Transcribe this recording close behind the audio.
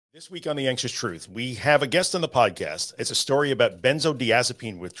This week on The Anxious Truth, we have a guest on the podcast. It's a story about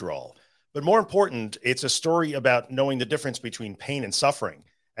benzodiazepine withdrawal. But more important, it's a story about knowing the difference between pain and suffering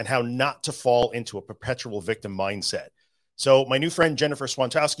and how not to fall into a perpetual victim mindset. So my new friend, Jennifer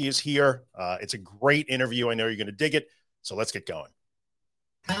Swantowski, is here. It's a great interview. I know you're going to dig it. So let's get going.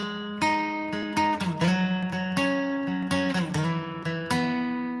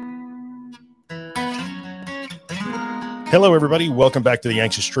 Hello, everybody. Welcome back to The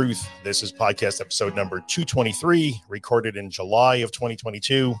Anxious Truth. This is podcast episode number 223, recorded in July of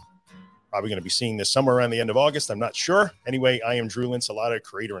 2022. Probably going to be seeing this somewhere around the end of August. I'm not sure. Anyway, I am Drew Linsalata,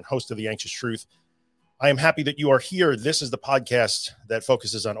 creator and host of The Anxious Truth. I am happy that you are here. This is the podcast that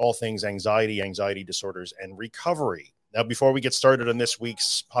focuses on all things anxiety, anxiety disorders, and recovery. Now, before we get started on this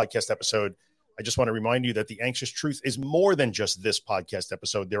week's podcast episode, I just want to remind you that The Anxious Truth is more than just this podcast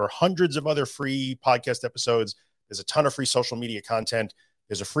episode. There are hundreds of other free podcast episodes. There's a ton of free social media content.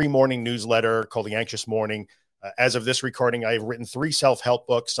 There's a free morning newsletter called The Anxious Morning. As of this recording, I have written 3 self-help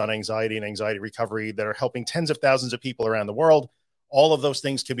books on anxiety and anxiety recovery that are helping tens of thousands of people around the world. All of those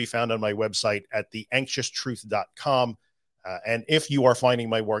things can be found on my website at theanxioustruth.com. And if you are finding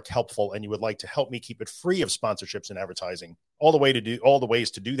my work helpful and you would like to help me keep it free of sponsorships and advertising, all the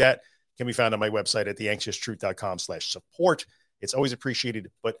ways to do that can be found on my website at theanxioustruth.com/support. It's always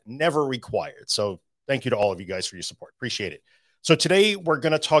appreciated, but never required. So thank you to all of you guys for your support. Appreciate it. So today we're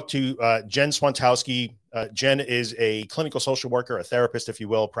going to talk to Jen Swantowski. Jen is a clinical social worker, a therapist, if you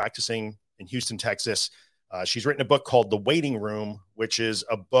will, practicing in Houston, Texas. She's written a book called The Waiting Room, which is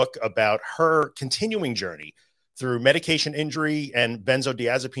a book about her continuing journey through medication injury and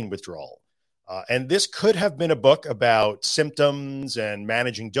benzodiazepine withdrawal. And this could have been a book about symptoms and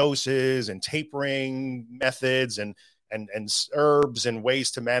managing doses and tapering methods and herbs and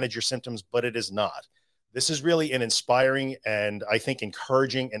ways to manage your symptoms, but it is not. This is really an inspiring and I think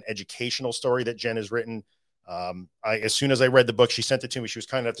encouraging and educational story that Jen has written. As soon as I read the book, she sent it to me. She was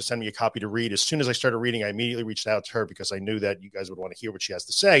kind enough to send me a copy to read. As soon as I started reading, I immediately reached out to her because I knew that you guys would want to hear what she has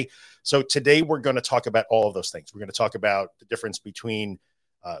to say. So today we're going to talk about all of those things. We're going to talk about the difference between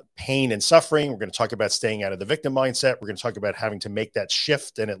pain and suffering. We're going to talk about staying out of the victim mindset. We're going to talk about having to make that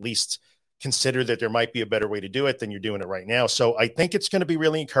shift and at least consider that there might be a better way to do it than you're doing it right now. So I think it's going to be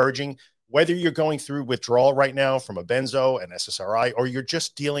really encouraging, whether you're going through withdrawal right now from a benzo and SSRI, or you're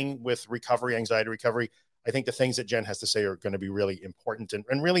just dealing with recovery, anxiety recovery. I think the things that Jen has to say are going to be really important and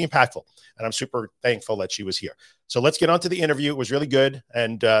really impactful. And I'm super thankful that she was here. So let's get on to the interview. It was really good.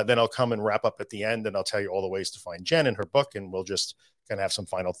 And then I'll come and wrap up at the end and I'll tell you all the ways to find Jen and her book. And we'll just kind of have some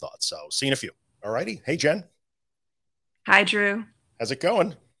final thoughts. So see you in a few. All righty. Hey, Jen. Hi, Drew. How's it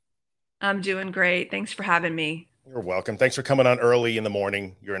going? I'm doing great. Thanks for having me. You're welcome. Thanks for coming on early in the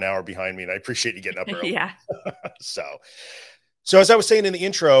morning. You're an hour behind me, and I appreciate you getting up early. Yeah. So as I was saying in the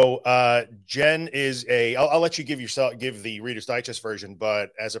intro, Jen is I'll let you give the Reader's Digest version,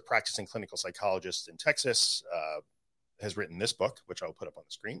 but as a practicing clinical psychologist in Texas, has written this book, which I'll put up on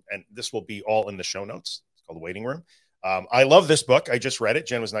the screen, and this will be all in the show notes. It's called The Waiting Room. I love this book. I just read it.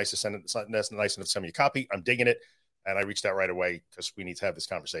 Jen was nice enough to send me a copy. I'm digging it, and I reached out right away because we need to have this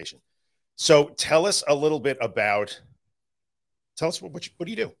conversation. So tell us a little bit about, what do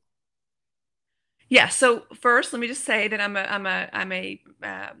you do? Yeah. So first, let me just say that I'm a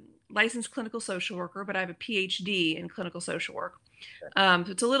licensed clinical social worker, but I have a PhD in clinical social work. So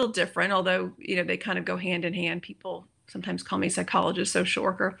it's a little different, although, they kind of go hand in hand. People sometimes call me psychologist, social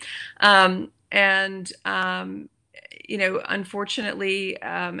worker. Unfortunately,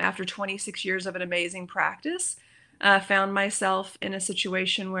 after 26 years of an amazing practice, found myself in a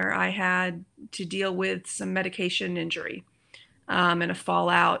situation where I had to deal with some medication injury and a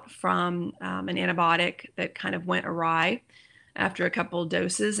fallout from an antibiotic that kind of went awry after a couple of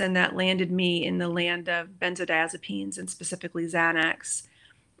doses. And that landed me in the land of benzodiazepines and specifically Xanax.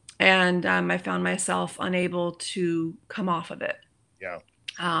 And I found myself unable to come off of it. Yeah.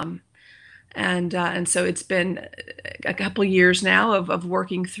 And so it's been a couple of years now of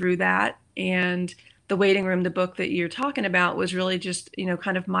working through that. And The Waiting Room, the book that you're talking about, was really just,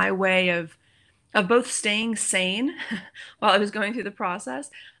 kind of my way of both staying sane while I was going through the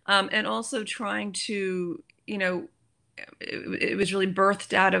process, and also trying to, it was really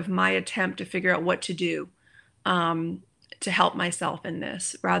birthed out of my attempt to figure out what to do to help myself in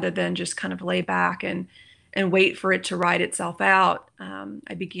this, rather than just kind of lay back and wait for it to write itself out.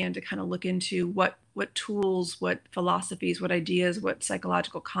 I began to kind of look into what tools, what philosophies, what ideas, what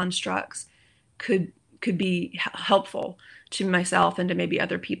psychological constructs could be helpful to myself and to maybe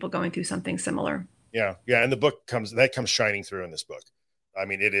other people going through something similar. Yeah. And the book comes shining through in this book. I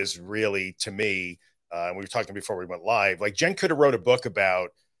mean, it is really, to me, we were talking before we went live, like Jen could have wrote a book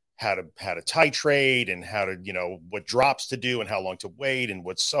about how to titrate and how to, what drops to do and how long to wait and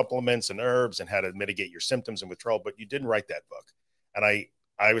what supplements and herbs and how to mitigate your symptoms and withdrawal. But you didn't write that book. And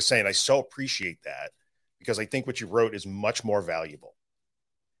I was saying, I so appreciate that because I think what you wrote is much more valuable.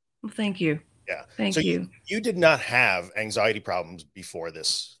 Well, thank you. Yeah. Thank you. You did not have anxiety problems before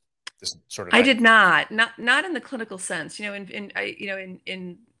this sort of. I did not in the clinical sense,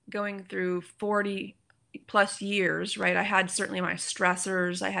 in going through 40 plus years, right? I had certainly my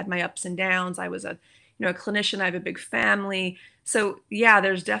stressors. I had my ups and downs. I was a clinician. I have a big family. So yeah,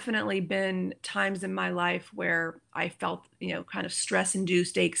 there's definitely been times in my life where I felt, kind of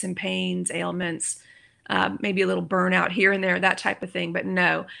stress-induced aches and pains, ailments, maybe a little burnout here and there, that type of thing. But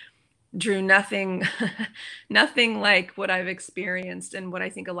no, Drew, nothing, nothing like what I've experienced and what I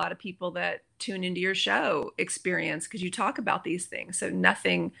think a lot of people that tune into your show experience, because you talk about these things. So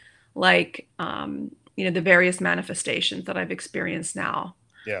nothing like, the various manifestations that I've experienced now.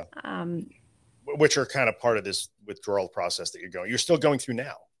 Yeah. Which are kind of part of this withdrawal process that you're still going through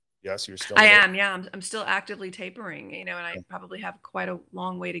now. Yes, you're still. I am. Yeah, I'm still actively tapering. And I probably have quite a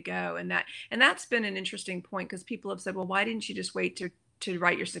long way to go. And that's been an interesting point because people have said, well, why didn't you just wait to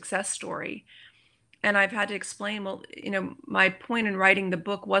write your success story? And I've had to explain, well, my point in writing the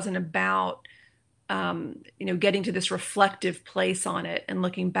book wasn't about, getting to this reflective place on it and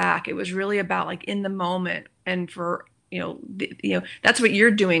looking back. It was really about like in the moment. And for, that's what you're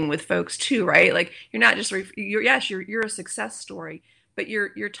doing with folks too, right? Like you're not just, you're a success story, but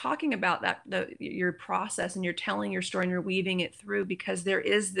you're talking about your process and you're telling your story and you're weaving it through because there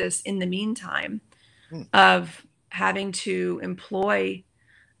is this in the meantime of having to employ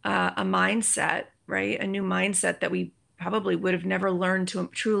a mindset, right? A new mindset that we probably would have never learned to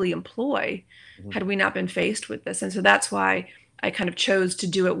truly employ had we not been faced with this. And so that's why I kind of chose to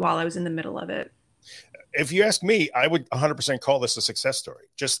do it while I was in the middle of it. If you ask me, I would 100% call this a success story.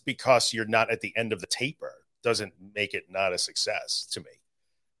 Just because you're not at the end of the taper doesn't make it not a success to me.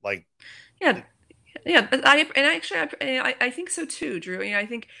 Like, yeah. I think so too, Drew. I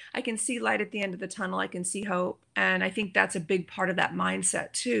think I can see light at the end of the tunnel. I can see hope. And I think that's a big part of that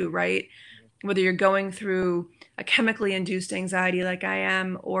mindset too, right? Whether you're going through a chemically induced anxiety like I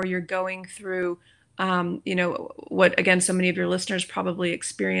am, or you're going through, what, again, so many of your listeners probably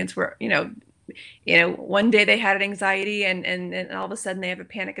experience where, one day they had an anxiety and all of a sudden they have a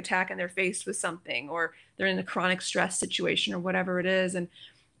panic attack and they're faced with something, or they're in a chronic stress situation or whatever it is. And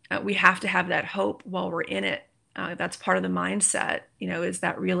we have to have that hope while we're in it. That's part of the mindset, is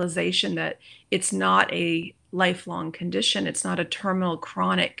that realization that it's not a lifelong condition. It's not a terminal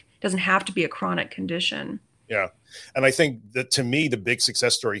chronic. It doesn't have to be a chronic condition. Yeah. And I think that to me, the big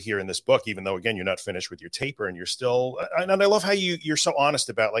success story here in this book, even though, again, you're not finished with your taper and you're still, and I love how you're so honest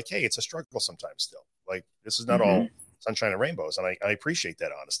about like, hey, it's a struggle sometimes still. Like this is not all sunshine and rainbows. And I appreciate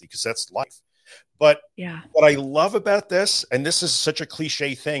that honesty because that's life. But what I love about this, and this is such a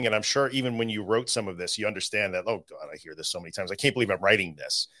cliche thing, and I'm sure even when you wrote some of this, you understand that, oh God, I hear this so many times. I can't believe I'm writing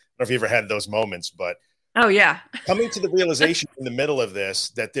this. I don't know if you ever had those moments, but oh yeah, coming to the realization in the middle of this,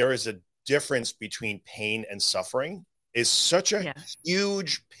 that there is a difference between pain and suffering is such a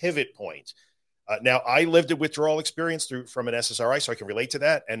huge pivot point. Now, I lived a withdrawal experience from an SSRI, so I can relate to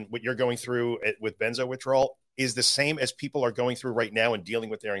that. And what you're going through with benzo withdrawal is the same as people are going through right now and dealing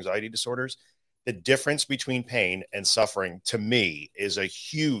with their anxiety disorders. The difference between pain and suffering, to me, is a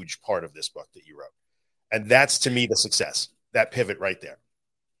huge part of this book that you wrote. And that's, to me, the success, that pivot right there.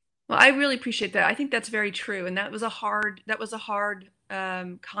 Well, I really appreciate that. I think that's very true. And that was a hard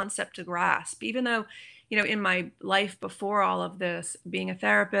concept to grasp, even though, in my life before all of this, being a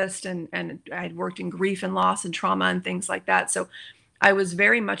therapist and I had worked in grief and loss and trauma and things like that. So I was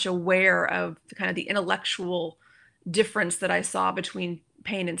very much aware of the intellectual difference that I saw between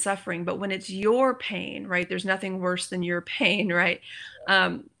pain and suffering. But when it's your pain, right, there's nothing worse than your pain, right?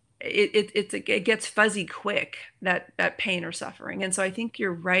 It gets fuzzy quick, that pain or suffering. And so I think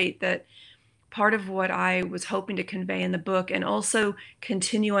you're right that part of what I was hoping to convey in the book, and also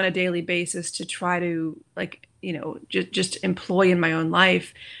continue on a daily basis to try to just employ in my own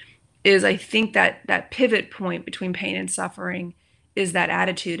life, is I think that pivot point between pain and suffering is that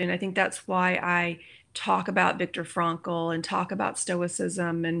attitude. And I think that's why I talk about Viktor Frankl and talk about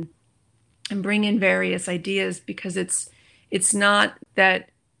Stoicism and bring in various ideas, because it's not that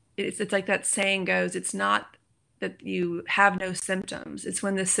it's like that saying goes, it's not that you have no symptoms. It's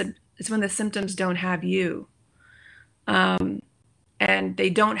when the symptoms don't have you. And they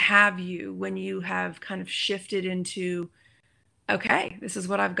don't have you when you have kind of shifted into, okay, this is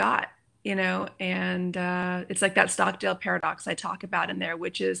what I've got, and it's like that Stockdale paradox I talk about in there,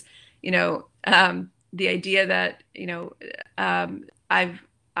 which is, the idea that,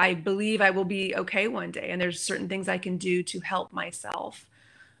 I believe I will be okay one day. And there's certain things I can do to help myself.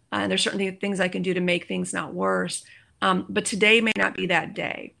 And there's certain things I can do to make things not worse. But today may not be that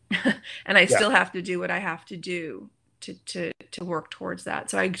day. And I Yeah. still have to do what I have to do to work towards that.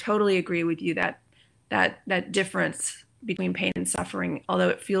 So I totally agree with you that that difference between pain and suffering, although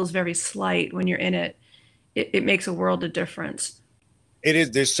it feels very slight when you're in it, it makes a world of difference. It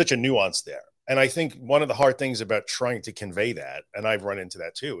is, there's such a nuance there. And I think one of the hard things about trying to convey that, and I've run into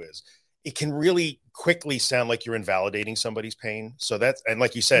that too, is it can really quickly sound like you're invalidating somebody's pain. So that's, and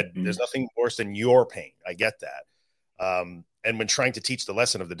like you said, Mm-hmm. there's nothing worse than your pain. I get that. And when trying to teach the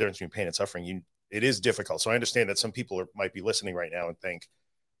lesson of the difference between pain and suffering, it is difficult. So I understand that some people might be listening right now and think,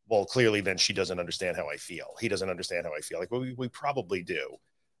 well, clearly then she doesn't understand how I feel. He doesn't understand how I feel. Like, well, we probably do.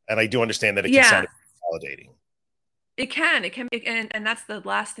 And I do understand that it can Yeah, sound invalidating. and that's the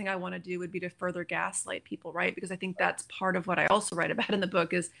last thing I want to do would be to further gaslight people, right? Because I think that's part of what I also write about in the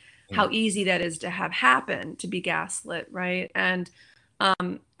book is how Mm. easy that is to have happen, to be gaslit, right? And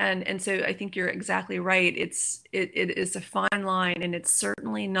so I think you're exactly right. It is a fine line, and it's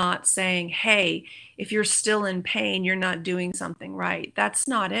certainly not saying, hey, if you're still in pain, you're not doing something right. That's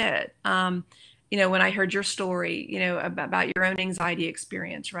not it. When I heard your story, about your own anxiety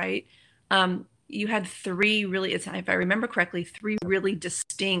experience, right? You had three really, if I remember correctly, three really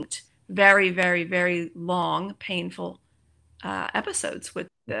distinct, very, very, very long, painful episodes with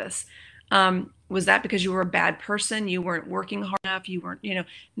this. Was that because you were a bad person? You weren't working hard enough? You weren't,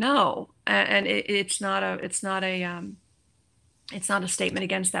 no. And it's not a statement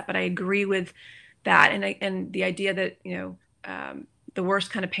against that, but I agree with that. And the idea that, the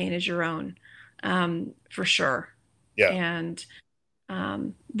worst kind of pain is your own, for sure. Yeah. And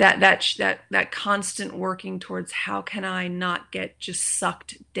that constant working towards how can I not get just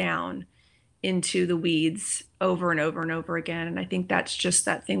sucked down into the weeds over and over and over again. And I think that's just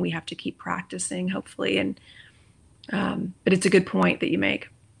that thing we have to keep practicing, hopefully. And but it's a good point that you make.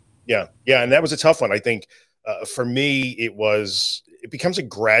 Yeah. Yeah. And that was a tough one. I think for me, it becomes a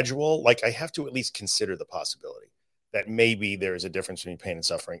gradual, like I have to at least consider the possibility that maybe there is a difference between pain and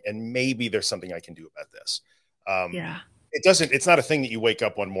suffering. And maybe there's something I can do about this. Yeah. It's not a thing that you wake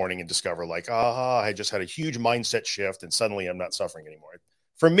up one morning and discover like, I just had a huge mindset shift and suddenly I'm not suffering anymore.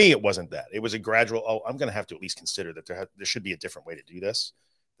 For me, it wasn't that. It was a gradual, I'm going to have to at least consider that there should be a different way to do this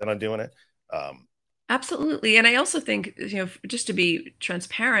than I'm doing it. Absolutely. And I also think, just to be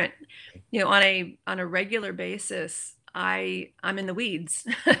transparent, on a regular basis, I'm in the weeds.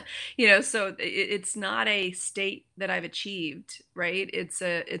 So it's not a state that I've achieved, right? It's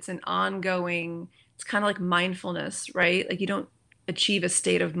an ongoing, it's kind of like mindfulness, right? Like you don't achieve a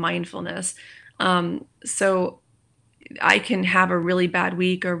state of mindfulness. So I can have a really bad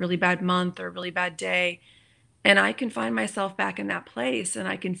week or a really bad month or a really bad day, and I can find myself back in that place, and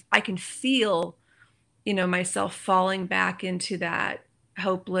I can feel, myself falling back into that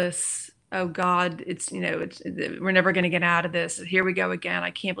hopeless, oh God, we're never going to get out of this. Here we go again.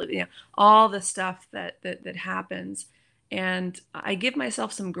 I can't believe, all the stuff that happens. And I give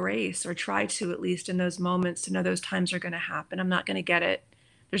myself some grace, or try to, at least in those moments, to know those times are going to happen. I'm not going to get it.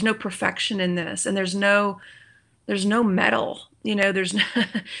 There's no perfection in this, and there's no medal. There's no,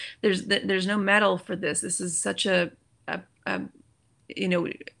 there's no medal for this. This is such a you know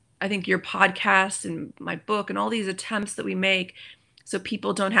I think your podcast and my book and all these attempts that we make so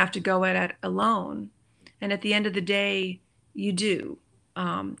people don't have to go at it alone. And at the end of the day, you do,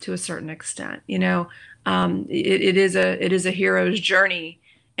 to a certain extent. It is a hero's journey,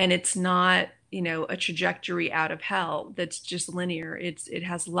 and it's not, a trajectory out of hell that's just linear. It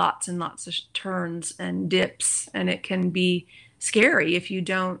has lots and lots of turns and dips, and it can be scary if you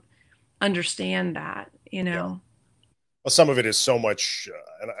don't understand that. Yeah. Well, some of it is so much,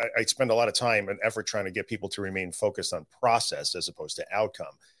 and I spend a lot of time and effort trying to get people to remain focused on process as opposed to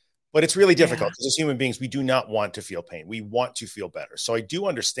outcome. But it's really difficult Yeah. because as human beings, we do not want to feel pain. We want to feel better. So I do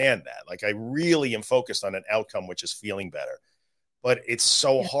understand that. Like I really am focused on an outcome, which is feeling better. But it's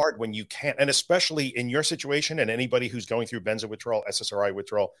so Yeah. hard when you can't, and especially in your situation and anybody who's going through benzo withdrawal, SSRI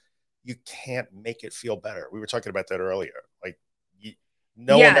withdrawal, you can't make it feel better. We were talking about that earlier. Like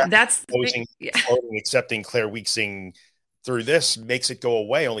no Yeah, amount of that's the thing. posing, Yeah. floating, accepting Claire Weeksing through this makes it go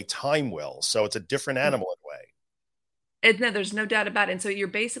away. Only time will. So it's a different animal in a way. No, there's no doubt about it. And so you're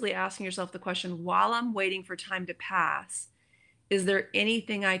basically asking yourself the question, while I'm waiting for time to pass, is there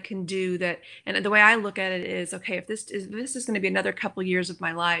anything I can do that, and the way I look at it is, okay, if this is going to be another couple years of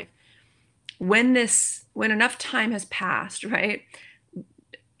my life, when enough time has passed, right?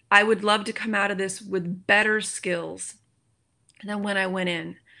 I would love to come out of this with better skills than when I went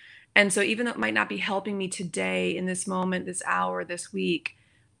in. And so even though it might not be helping me today, in this moment, this hour, this week,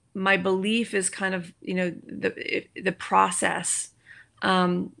 my belief is kind of, the process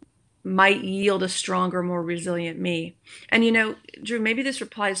might yield a stronger, more resilient me. And, Drew, maybe this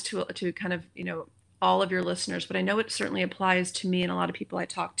applies to kind of, all of your listeners, but I know it certainly applies to me and a lot of people I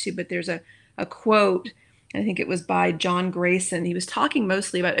talk to. But there's a quote, I think it was by John Grayson. He was talking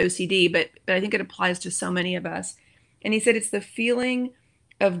mostly about OCD, but I think it applies to so many of us. And he said, it's the feeling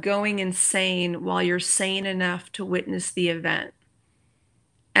of going insane while you're sane enough to witness the event.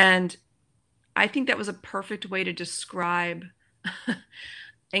 And I think that was a perfect way to describe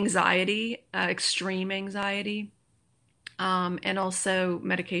anxiety, extreme anxiety, and also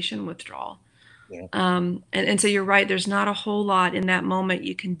medication withdrawal. Yeah. And so you're right, there's not a whole lot in that moment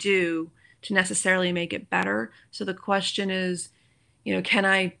you can do to necessarily make it better. So the question is, can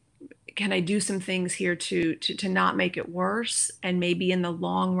I do some things here to not make it worse? And maybe in the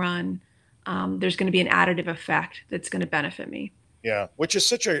long run, there's going to be an additive effect that's going to benefit me. Yeah, which is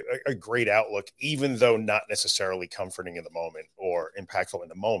such a great outlook, even though not necessarily comforting in the moment or impactful in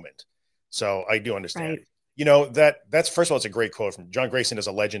the moment. So I do understand. Right. That's first of all, it's a great quote from John Grayson, is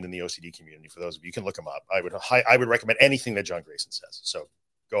a legend in the OCD community. For those of you, you can look him up. I would recommend anything that John Grayson says. So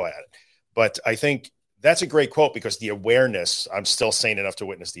go at it. But I think that's a great quote, because the awareness, I'm still sane enough to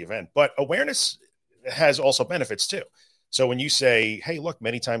witness the event, but awareness has also benefits too. So when you say, hey, look,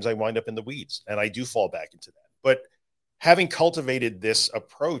 many times I wind up in the weeds, and I do fall back into that. But having cultivated this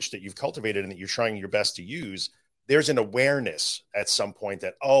approach that you've cultivated and that you're trying your best to use, there's an awareness at some point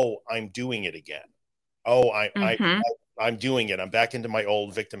that, oh, I'm doing it again. Oh, I'm doing it. I'm back into my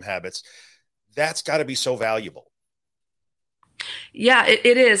old victim habits. That's got to be so valuable. Yeah,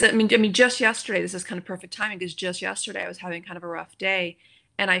 it is. I mean, just yesterday, this is kind of perfect timing, because just yesterday I was having kind of a rough day,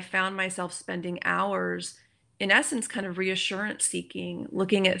 and I found myself spending hours, in essence, kind of reassurance seeking,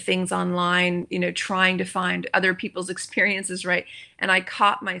 looking at things online, trying to find other people's experiences, right? And I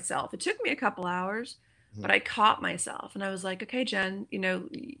caught myself. It took me a couple hours, but I caught myself, and I was like, okay, Jen,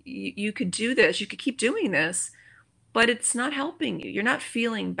 you could do this. You could keep doing this, but it's not helping you. You're not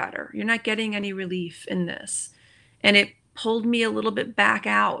feeling better. You're not getting any relief in this. And it pulled me a little bit back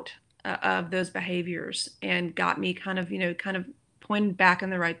out of those behaviors and got me kind of pointed back in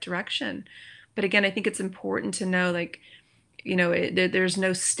the right direction. But again, I think it's important to know, there's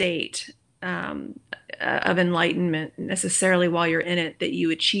no state of enlightenment necessarily while you're in it that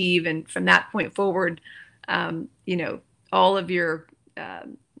you achieve. And from that point forward, all of your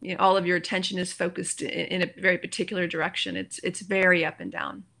attention is focused in a very particular direction. It's very up and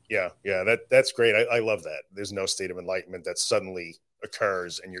down. Yeah. That's great. I love that. There's no state of enlightenment that suddenly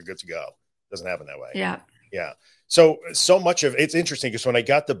occurs and you're good to go. It doesn't happen that way. Yeah. Yeah. So much of it's interesting, because when I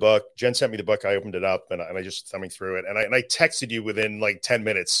got the book, Jen sent me the book, I opened it up and I just thumbing through it. And I texted you within like 10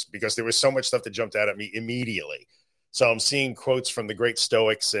 minutes, because there was so much stuff that jumped out at me immediately. So I'm seeing quotes from the great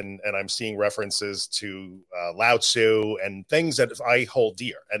Stoics, and I'm seeing references to Lao Tzu and things that I hold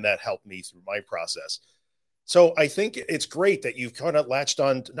dear and that helped me through my process. So I think it's great that you've kind of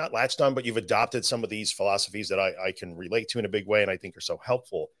not latched on, but you've adopted some of these philosophies that I can relate to in a big way, and I think are so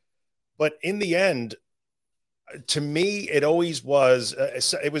helpful. But in the end, to me, it always was,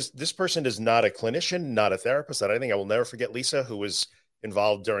 this person is not a clinician, not a therapist. That I think I will never forget Lisa, who was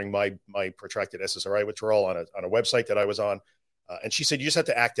involved during my protracted SSRI withdrawal on a website that I was on. And she said, you just have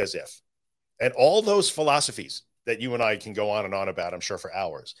to act as if. And all those philosophies that you and I can go on and on about, I'm sure for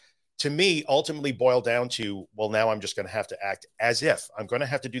hours, to me, ultimately boil down to, well, now I'm just going to have to act as if. I'm going to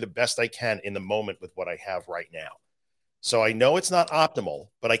have to do the best I can in the moment with what I have right now. So I know it's not optimal,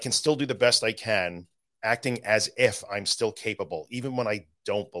 but I can still do the best I can, acting as if I'm still capable, even when I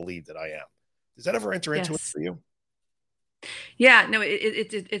don't believe that I am. Does that ever enter into it for you? Yeah, no,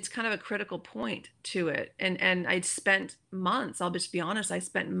 it's kind of a critical point to it. And I'd spent months, I'll just be honest, I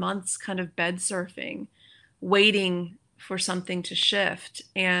spent months kind of bed surfing, waiting for something to shift.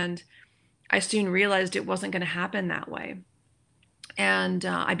 And I soon realized it wasn't going to happen that way. And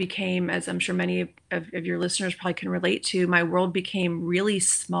I became, as I'm sure many of your listeners probably can relate to, my world became really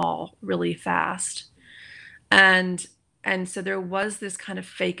small, really fast. And so there was this kind of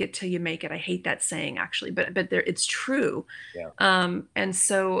fake it till you make it. I hate that saying, actually, but it's true. Yeah. And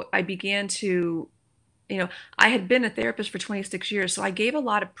so I began to, I had been a therapist for 26 years. So I gave a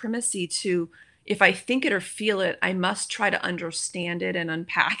lot of primacy to, if I think it or feel it, I must try to understand it and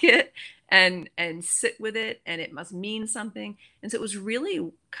unpack it and sit with it. And it must mean something. And so it was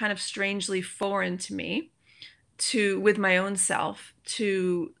really kind of strangely foreign to me with my own self,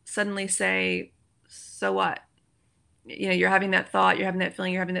 to suddenly say, so what? You're having that thought, you're having that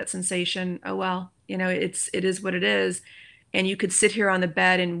feeling, you're having that sensation. Oh, well, it is what it is. And you could sit here on the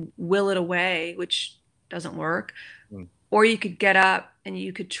bed and will it away, which doesn't work. Or you could get up and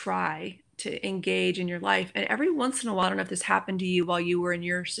you could try to engage in your life. And every once in a while, I don't know if this happened to you while you were in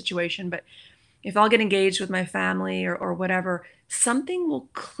your situation, but if I'll get engaged with my family or whatever, something will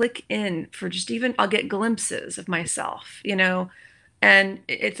click in for just even, I'll get glimpses of myself, and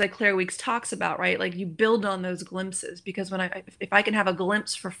it's like Claire Weeks talks about, right? Like you build on those glimpses, because if I can have a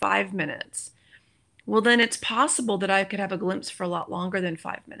glimpse for 5 minutes, well, then it's possible that I could have a glimpse for a lot longer than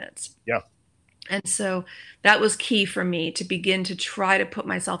 5 minutes. Yeah. And so that was key for me to begin to try to put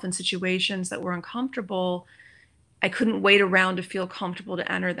myself in situations that were uncomfortable. I couldn't wait around to feel comfortable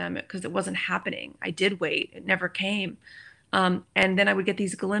to enter them because it wasn't happening. I did wait. It never came. And then I would get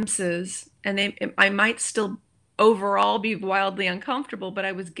these glimpses, and I might still overall be wildly uncomfortable, but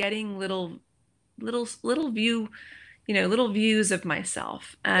I was getting little views of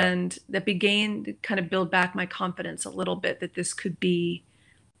myself, Yeah. and that began to kind of build back my confidence a little bit that there could be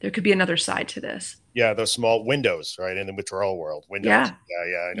another side to this. Yeah. Those small windows, right? In the withdrawal world, windows. Yeah.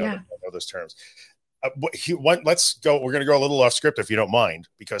 Yeah. I know, Yeah. I know those terms. Let's go. We're going to go a little off script if you don't mind,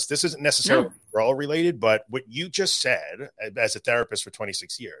 because this isn't necessarily withdrawal related, but what you just said as a therapist for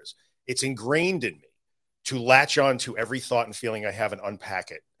 26 years, it's ingrained in me to latch on to every thought and feeling I have and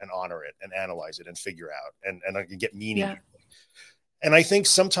unpack it and honor it and analyze it and figure out and I can get meaning. Yeah. And I think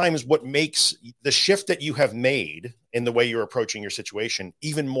sometimes what makes the shift that you have made in the way you're approaching your situation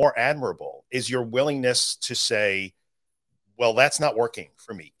even more admirable is your willingness to say, well, that's not working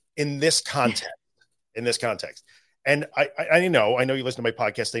for me in this context. And I know you listen to my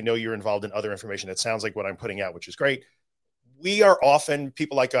podcast. I know you're involved in other information that sounds like what I'm putting out, which is great. We are often,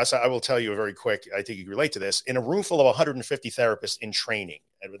 people like us, I will tell you a very quick, I think you can relate to this, in a room full of 150 therapists in training.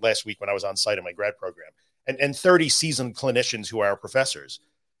 And last week when I was on site in my grad program, and 30 seasoned clinicians who are our professors,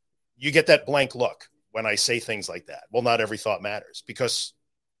 you get that blank look when I say things like that. Well, not every thought matters, because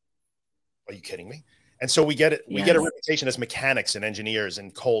are you kidding me? And so we get it. We get a reputation as mechanics and engineers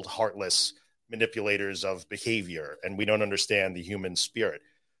and cold, heartless manipulators of behavior, and we don't understand the human spirit.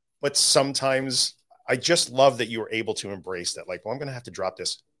 But sometimes I just love that you were able to embrace that. Like, well, I'm going to have to drop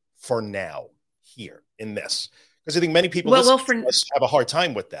this for now here in this, because I think many people have a hard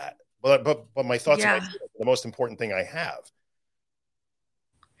time with that. But my thoughts are the most important thing I have.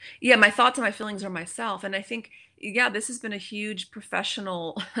 Yeah, my thoughts and my feelings are myself, and I think this has been a huge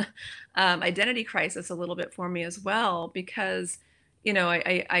professional identity crisis a little bit for me as well, because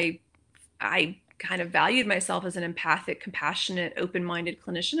I kind of valued myself as an empathic, compassionate, open-minded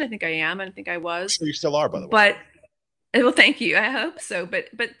clinician. I think I am, and I think I was. Sure, you still are, by the way. But well, thank you. I hope so. But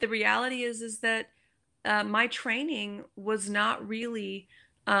the reality is that my training was not really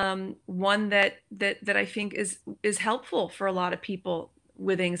one that I think is helpful for a lot of people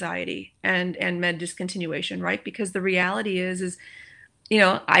with anxiety and med discontinuation, right? Because the reality is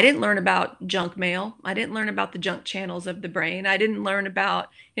I didn't learn about junk mail. I didn't learn about the junk channels of the brain. I didn't learn about,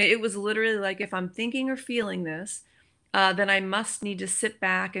 it was literally like, if I'm thinking or feeling this, then I must need to sit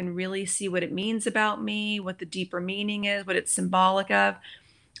back and really see what it means about me, what the deeper meaning is, what it's symbolic of.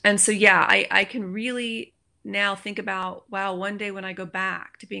 And so, I can really now think about, wow, one day when I go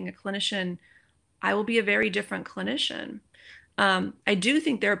back to being a clinician, I will be a very different clinician. I do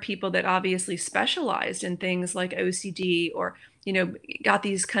think there are people that obviously specialized in things like OCD, or got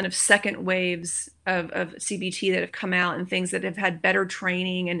these kind of second waves of CBT that have come out, and things that have had better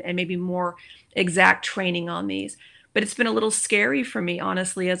training and maybe more exact training on these. But it's been a little scary for me,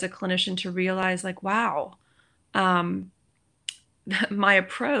 honestly, as a clinician, to realize, like, wow, my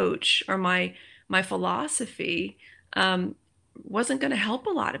approach or my philosophy wasn't going to help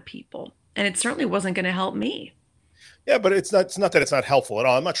a lot of people, and it certainly wasn't going to help me. Yeah, but it's not that it's not helpful at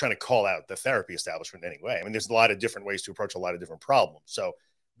all. I'm not trying to call out the therapy establishment in any way. I mean, there's a lot of different ways to approach a lot of different problems. So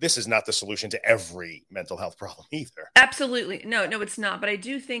this is not the solution to every mental health problem either. Absolutely. No, it's not. But I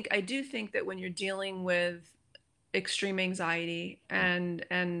do think that when you're dealing with extreme anxiety, and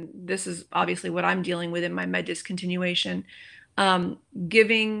this is obviously what I'm dealing with in my med discontinuation,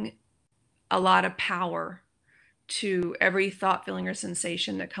 giving a lot of power to every thought, feeling, or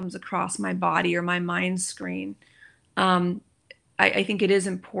sensation that comes across my body or my mind screen. I think it is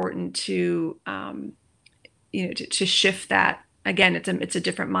important to shift that. Again, it's a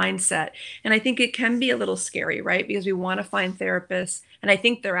different mindset, and I think it can be a little scary, right? Because we want to find therapists, and I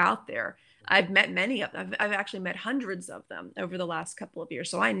think they're out there. I've met many of them. I've actually met hundreds of them over the last couple of years,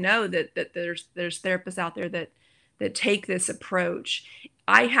 so I know that there's therapists out there that take this approach.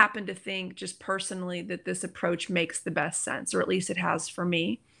 I happen to think, just personally, that this approach makes the best sense, or at least it has for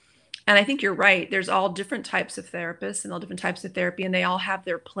me. And I think you're right. There's all different types of therapists and all different types of therapy, and they all have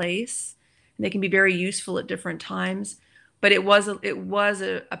their place, and they can be very useful at different times. But it was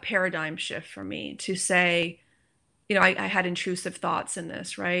a paradigm shift for me to say, I had intrusive thoughts in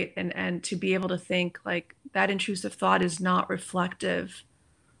this, right? And to be able to think like that intrusive thought is not reflective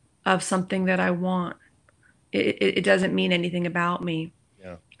of something that I want. It doesn't mean anything about me.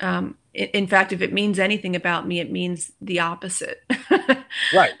 Yeah. In fact, if it means anything about me, it means the opposite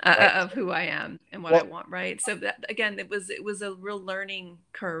Right. Right. of who I am and what I Well, want, right? So that again, it was a real learning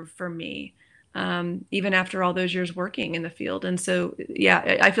curve for me, even after all those years working in the field. And so,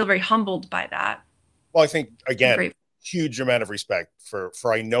 yeah, I feel very humbled by that. well, I think I'm again, grateful. huge amount of respect for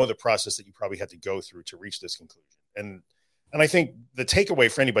I know the process that you probably had to go through to reach this conclusion. And I think the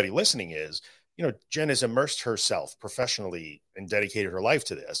takeaway for anybody listening is, Jen has immersed herself professionally and dedicated her life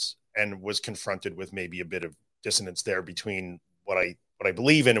to this and was confronted with maybe a bit of dissonance there between what I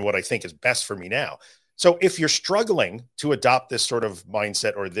believe in and what I think is best for me now. So if you're struggling to adopt this sort of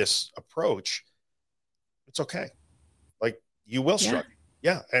mindset or this approach, it's okay. Like you will Yeah. struggle.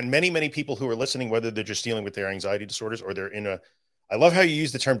 Yeah. And many, many people who are listening, whether they're just dealing with their anxiety disorders or they're I love how you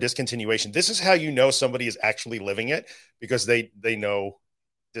use the term discontinuation. This is how you know somebody is actually living it because they know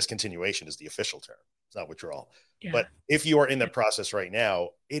discontinuation is the official term. It's not withdrawal. Yeah. But if you are in the process right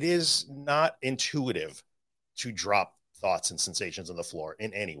now, it is not intuitive to drop thoughts and sensations on the floor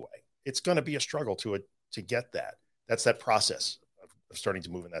in any way. It's going to be a struggle to get that. That's that process of starting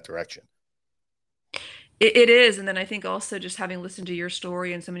to move in that direction. It is. And then I think also just having listened to your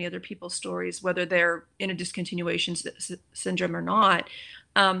story and so many other people's stories, whether they're in a discontinuation syndrome or not,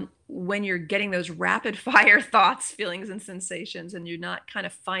 when you're getting those rapid fire thoughts, feelings, and sensations, and you're not kind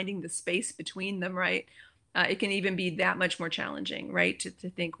of finding the space between them, right? It can even be that much more challenging, right? To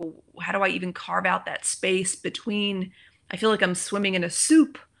think, well, how do I even carve out that space between? I feel like I'm swimming in a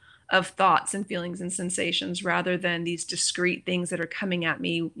soup of thoughts and feelings and sensations rather than these discrete things that are coming at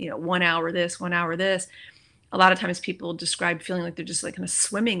me, 1 hour this, 1 hour this. A lot of times people describe feeling like they're just like kind of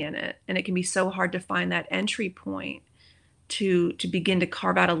swimming in it. And it can be so hard to find that entry point to begin to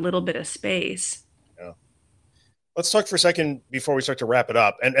carve out a little bit of space. Yeah. Let's talk for a second before we start to wrap it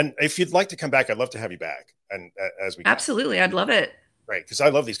up. And if you'd like to come back, I'd love to have you back. And as we can. Absolutely. I'd love it. Right. Because I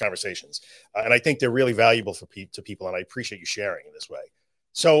love these conversations. And I think they're really valuable to people. And I appreciate you sharing in this way.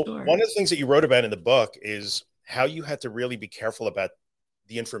 So Sure. one of the things that you wrote about in the book is how you had to really be careful about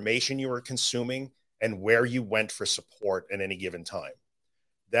the information you were consuming and where you went for support at any given time.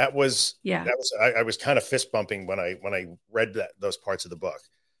 That was Yeah. I was kind of fist bumping when I read those parts of the book,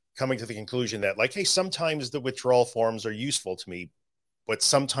 coming to the conclusion that like, hey, sometimes the withdrawal forms are useful to me, but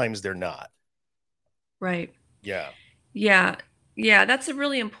sometimes they're not. Right. Yeah. Yeah. Yeah, that's a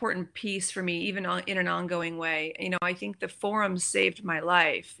really important piece for me, even in an ongoing way. I think the forums saved my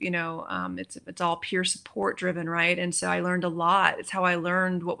life. It's all peer support driven, right? And so I learned a lot. It's how I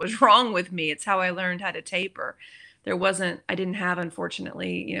learned what was wrong with me. It's how I learned how to taper. I didn't have,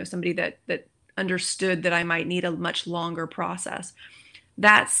 unfortunately, somebody that understood that I might need a much longer process.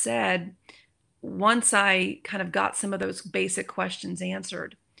 That said, once I kind of got some of those basic questions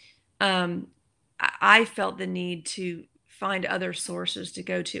answered, um, I felt the need to find other sources to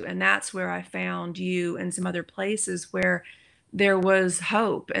go to. And that's where I found you and some other places where there was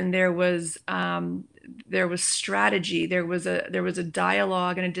hope and there was strategy. There was a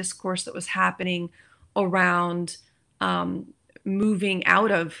dialogue and a discourse that was happening around moving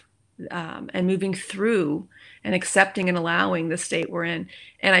out of and moving through and accepting and allowing the state we're in.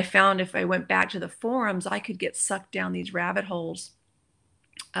 And I found if I went back to the forums, I could get sucked down these rabbit holes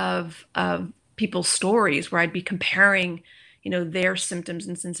of people's stories where I'd be comparing, their symptoms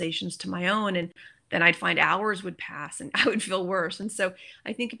and sensations to my own. And then I'd find hours would pass and I would feel worse. And so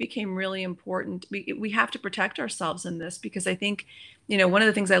I think it became really important. We have to protect ourselves in this because I think, one of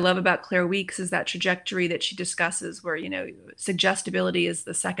the things I love about Claire Weeks is that trajectory that she discusses where, suggestibility is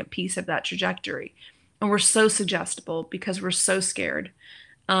the second piece of that trajectory. And we're so suggestible because we're so scared.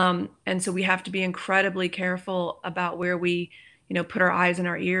 And so we have to be incredibly careful about where we, put our eyes and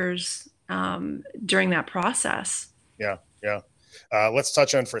our ears during that process. Yeah. Yeah. Let's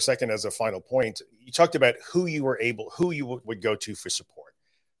touch on for a second as a final point. You talked about who you would go to for support.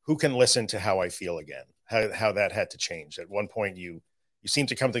 Who can listen to how I feel again? How that had to change. At one point, you seem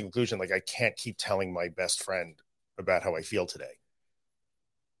to come to the conclusion like I can't keep telling my best friend about how I feel today.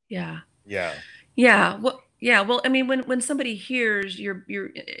 Yeah. Yeah. Yeah. Well, yeah. Well, I mean, when somebody hears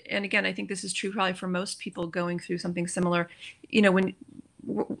and again, I think this is true probably for most people going through something similar, when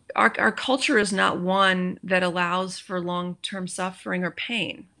our culture is not one that allows for long-term suffering or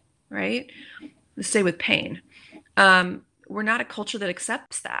pain, right? Let's stay with pain. We're not a culture that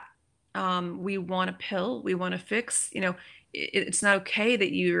accepts that. We want a pill. We want to fix. It's not okay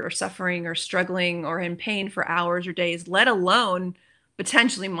that you are suffering or struggling or in pain for hours or days, let alone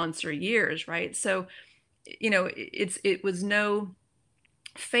potentially months or years, right? So it was no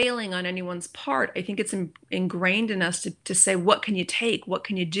failing on anyone's part. I think it's ingrained in us to say, what can you take? What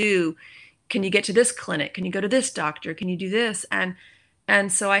can you do? Can you get to this clinic? Can you go to this doctor? Can you do this?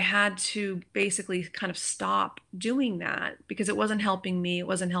 And so I had to basically kind of stop doing that because it wasn't helping me. It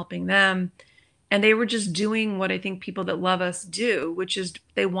wasn't helping them. And they were just doing what I think people that love us do, which is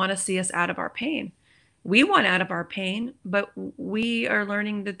they want to see us out of our pain. We want out of our pain, but we are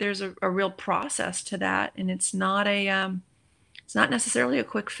learning that there's a real process to that. And it's not necessarily a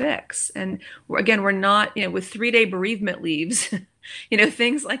quick fix. And we're not, with 3-day bereavement leaves,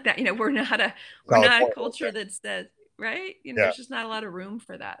 things like that. We're not a culture that says, right. There's just not a lot of room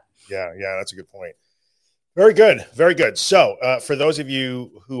for that. Yeah. That's a good point. Very good. Very good. So for those of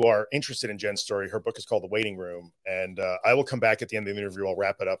you who are interested in Jen's story, her book is called The Waiting Room. And I will come back at the end of the interview. I'll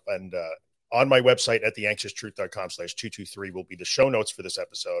wrap it up. And on my website at theanxioustruth.com/223 will be the show notes for this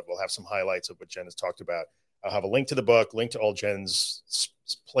episode. We'll have some highlights of what Jen has talked about. I'll have a link to the book, link to all Jen's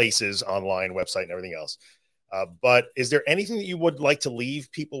places online, website, and everything else. But is there anything that you would like to leave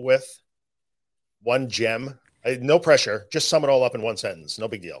people with? One gem? No pressure. Just sum it all up in one sentence. No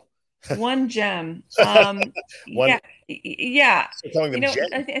big deal. One gem. Yeah. So telling them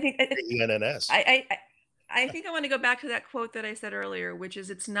Jen, I think ENNS. I think I want to go back to that quote that I said earlier, which is,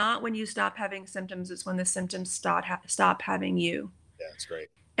 it's not when you stop having symptoms, it's when the symptoms stop having you. Yeah, that's great.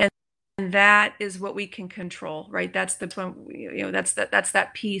 And that is what we can control, right? That's the that's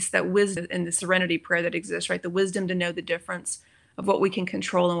that peace, that wisdom, and the serenity prayer that exists, right? The wisdom to know the difference of what we can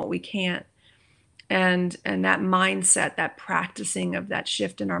control and what we can't. And that mindset, that practicing of that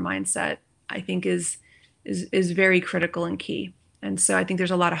shift in our mindset, I think is very critical and key. And so I think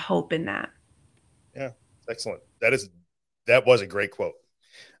there's a lot of hope in that. Yeah, excellent. That was a great quote.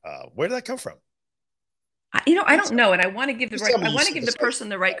 Where did that come from? I don't know, and I want to give the person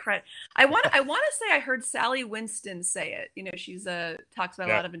the right credit. I want to say I heard Sally Winston say it. She's talks about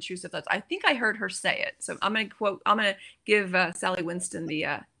a lot of intrusive thoughts. I think I heard her say it. So I'm going to give Sally Winston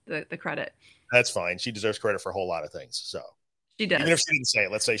the credit. That's fine. She deserves credit for a whole lot of things. So she does. Even if she didn't say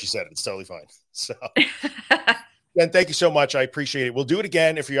it, let's say she said it. It's totally fine. So Ben, thank you so much. I appreciate it. We'll do it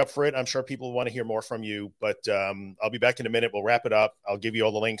again if you're up for it. I'm sure people want to hear more from you, but I'll be back in a minute. We'll wrap it up. I'll give you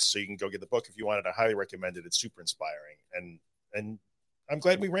all the links so you can go get the book if you want it. I highly recommend it. It's super inspiring. And I'm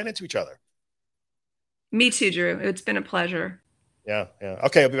glad we ran into each other. Me too, Drew. It's been a pleasure. Yeah.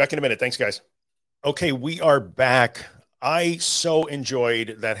 Okay, I'll be back in a minute. Thanks, guys. Okay, we are back. I so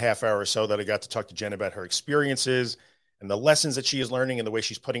enjoyed that half hour or so that I got to talk to Jen about her experiences and the lessons that she is learning and the way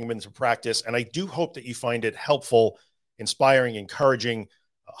she's putting them into practice. And I do hope that you find it helpful, inspiring, encouraging,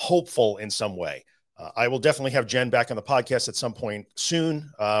 hopeful in some way. I will definitely have Jen back on the podcast at some point soon.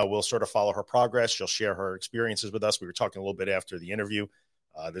 We'll sort of follow her progress. She'll share her experiences with us. We were talking a little bit after the interview.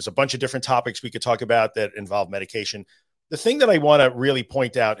 There's a bunch of different topics we could talk about that involve medication. The thing that I want to really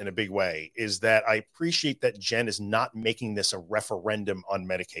point out in a big way is that I appreciate that Jen is not making this a referendum on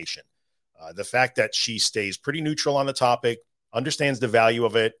medication. The fact that she stays pretty neutral on the topic, understands the value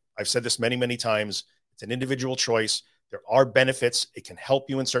of it. I've said this many, many times. It's an individual choice. There are benefits. It can help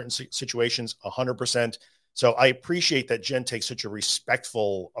you in certain situations, 100%. So I appreciate that Jen takes such a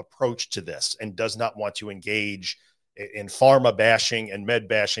respectful approach to this and does not want to engage in pharma bashing and med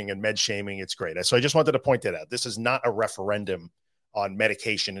shaming. It's great. So I just wanted to point that out. This is not a referendum on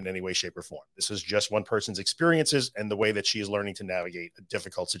medication in any way, shape, or form. This is just one person's experiences and the way that she is learning to navigate a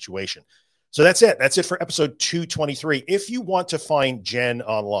difficult situation. So that's it. That's it for episode 223. If you want to find Jen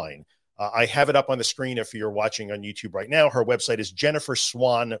online, I have it up on the screen if you're watching on YouTube right now. Her website is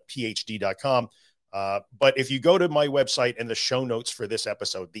jenniferswanphd.com. But if you go to my website and the show notes for this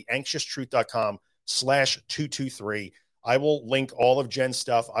episode, theanxioustruth.com/223, I will link all of Jen's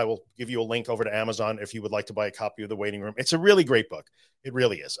stuff. I will give you a link over to Amazon if you would like to buy a copy of The Waiting Room. It's a really great book. It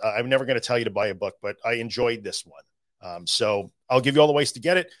really is. I'm never going to tell you to buy a book, but I enjoyed this one. So I'll give you all the ways to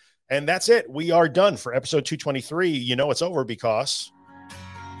get it. And that's it. We are done for episode 223. You know it's over because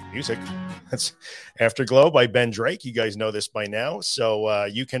music. That's Afterglow by Ben Drake. You guys know this by now. So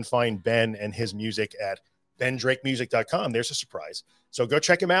you can find Ben and his music at bendrakemusic.com. There's a surprise. So go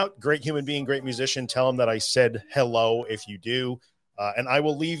check him out. Great human being, great musician. Tell him that I said hello if you do. And I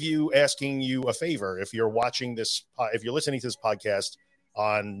will leave you asking you a favor. If you're watching this, if you're listening to this podcast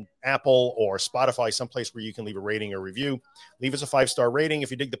on Apple or Spotify, someplace where you can leave a rating or review, leave us a 5-star rating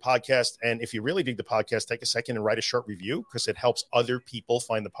if you dig the podcast. And if you really dig the podcast, take a second and write a short review because it helps other people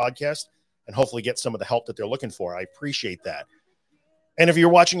find the podcast and hopefully get some of the help that they're looking for. I appreciate that. And if you're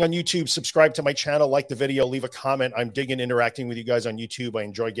watching on YouTube, subscribe to my channel, like the video, leave a comment. I'm digging interacting with you guys on YouTube. I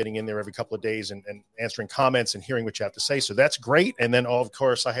enjoy getting in there every couple of days and answering comments and hearing what you have to say. So that's great. And then, of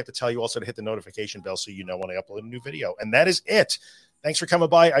course, I have to tell you also to hit the notification bell so you know when I upload a new video. And that is it. Thanks for coming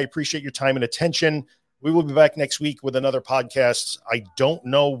by. I appreciate your time and attention. We will be back next week with another podcast. I don't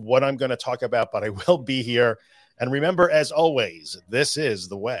know what I'm going to talk about, but I will be here. And remember, as always, this is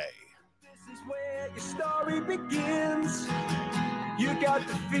the way. This is where your story begins. You got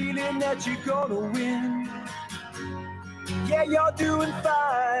the feeling that you're gonna win. Yeah, you're doing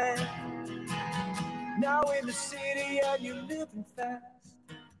fine. Now in the city and you're living fast.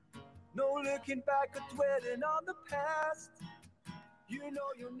 No looking back or dwelling on the past. You know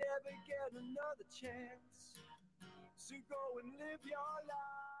you'll never get another chance. So go and live your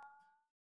life.